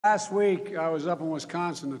Last week, I was up in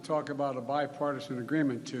Wisconsin to talk about a bipartisan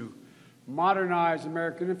agreement to modernize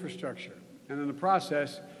American infrastructure and, in the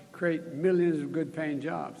process, create millions of good-paying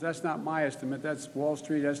jobs. That's not my estimate. That's Wall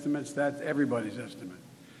Street estimates. That's everybody's estimate.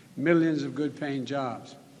 Millions of good-paying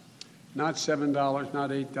jobs. Not $7, not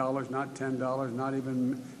 $8, not $10, not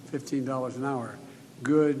even $15 an hour.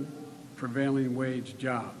 Good, prevailing wage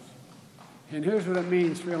jobs. And here's what it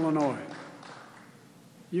means for Illinois.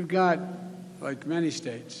 You've got, like many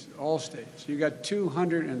states, all states, you've got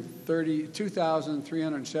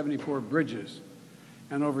 2,374 bridges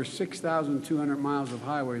and over 6,200 miles of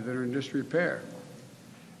highway that are in disrepair.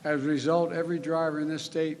 As a result, every driver in this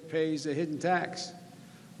state pays a hidden tax,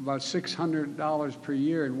 about $600 per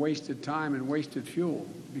year in wasted time and wasted fuel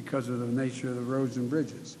because of the nature of the roads and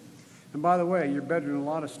bridges. And by the way, you're better than a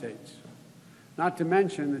lot of states. Not to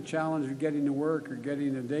mention the challenge of getting to work or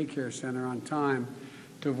getting to a daycare center on time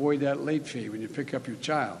to avoid that late fee when you pick up your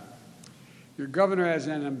child. Your governor has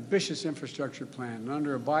an ambitious infrastructure plan, and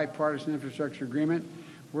under a bipartisan infrastructure agreement,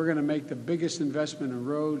 we're going to make the biggest investment in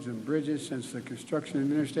roads and bridges since the construction of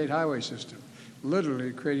the interstate highway system,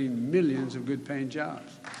 literally creating millions of good-paying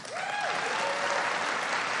jobs.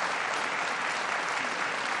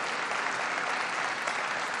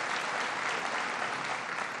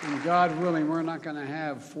 And God willing, we're not going to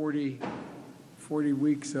have 40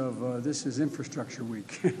 weeks of this is infrastructure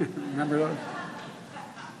week. Remember those?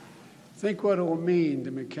 Think what it will mean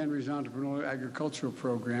to McHenry's entrepreneurial agricultural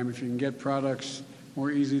program if you can get products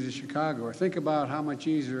more easily to Chicago. Or think about how much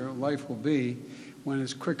easier life will be when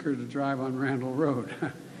it's quicker to drive on Randall Road.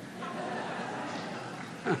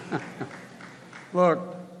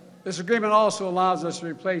 Look, this agreement also allows us to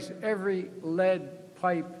replace every lead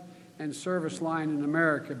pipe and service line in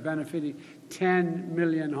America, benefiting 10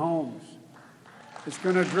 million homes. It's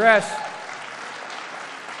going to address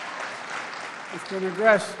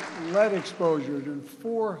lead exposure in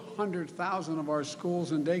 400,000 of our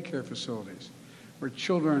schools and daycare facilities where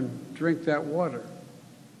children drink that water.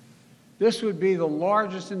 This would be the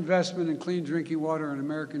largest investment in clean drinking water in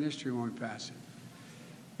American history when we pass it.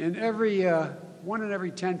 And one in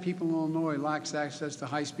every 10 people in Illinois lacks access to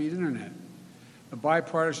high-speed internet. The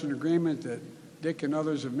bipartisan agreement that Dick and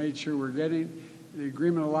others have made sure we're getting, the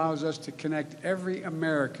agreement allows us to connect every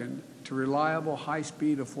American to reliable,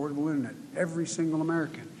 high-speed, affordable internet. Every single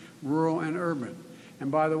American, rural and urban.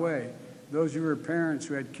 And by the way, those of you who are parents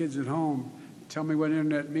who had kids at home, tell me what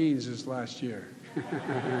internet means this last year,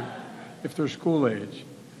 if they're school age.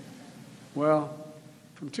 Well,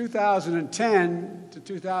 from 2010 to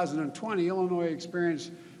 2020, Illinois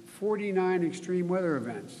experienced 49 extreme weather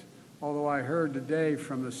events. Although I heard today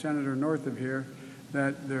from the senator north of here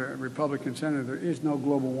that the Republican senator, there is no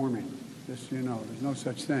global warming. Just so you know, there's no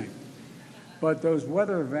such thing. But those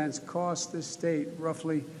weather events cost this state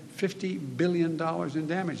roughly $50 billion in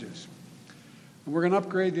damages. And we're going to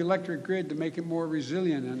upgrade the electric grid to make it more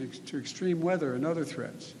resilient to extreme weather and other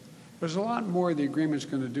threats. There's a lot more the agreement's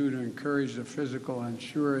going to do to encourage the physical and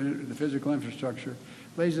ensure the physical infrastructure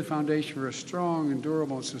lays the foundation for a strong and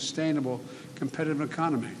durable and sustainable competitive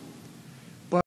economy.